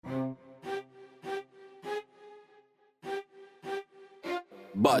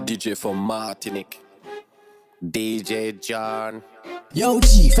Bad DJ from Martinique. DJ John. Yo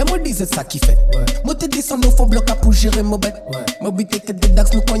G, fais-moi dire c'est ça qui fait. Moi te descends au fond bloc pour gérer mon bête. Moi buté que des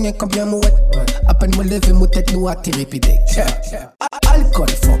dax nous connaissons combien mon wet. À peine me lever mon tête nous attirer pidé. Alcool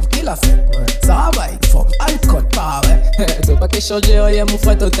forme, qui l'a fait? Ça va être forme, alcool pas ouais. T'as pas que changer, y'a mon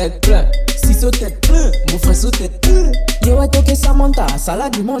frère aux tête plein. Si sous tête plein, mon frère sous tête plein. Yo ouais toke Samantha,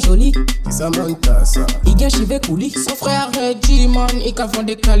 salade du joli. Samantha ça. Il gagne chivé couli. Son frère Reggie man, il a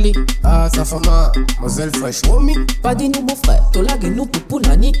vendu Cali. Ah sa femme, mademoiselle fresh womi. Pas dit nous mon frère, t'as la gueule nous pour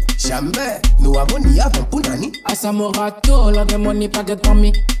Pounani. Jamais, nous avons ni avant Pounani. A sa morato, la gueule mon n'est pas gueule pour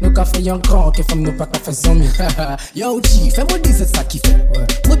mi. Nous qu'a fait un grand, qui femme nous pas qu'a fait zombie. Yo G, fais-moi dire c'est ça qui fait.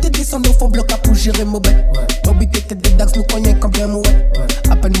 Moi te descends au fond bloc pour gérer mon bête. Moi buté que des dax nous connaissons combien mon wet.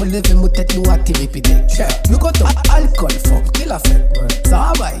 À peine me lever mon tête nous attirer pidé. Nous comptons alcool forme, qui l'a fait?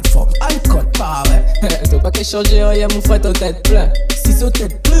 Ça va être forme, alcool pas ouais. T'as pas que changer, y'a mon frère aux tête plein. Si sous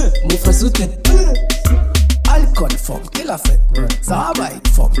tête plein, mon frère sous tête plein. Alcool forme, qui l'a fait? Ça va être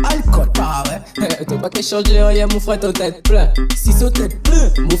forme, alcool pas ouais. T'as pas que changer, y'a mon frère aux tête plein. Si sous tête plein,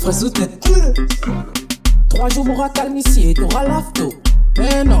 mon frère sous tête plein. 3 jours m'aura calme ici, t'auras l'afto.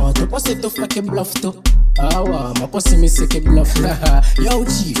 Mais non, t'as pas c'est ton frère qui bluffe toi. Ah ouais, ma pensée mais c'est qui bluffe. Yo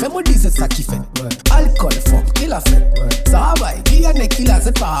G, fais-moi dire c'est ça qui fait. Alcool forme, qui l'a fait? Ça va être Jahyanai qui l'a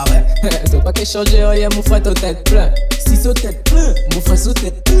c'est pas ouais. T'as pas que changer, y'a mon frère aux tête plein. Si sous tête plein, mon frère sous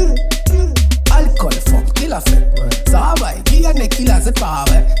tête plein. Alcool forme, qui l'a fait? Ça va être Jahyanai qui l'a c'est pas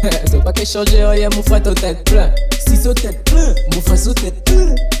ouais. T'as pas que changer, y'a mon frère aux tête plein. Si sous tête plein, mon frère sous tête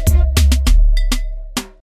plein.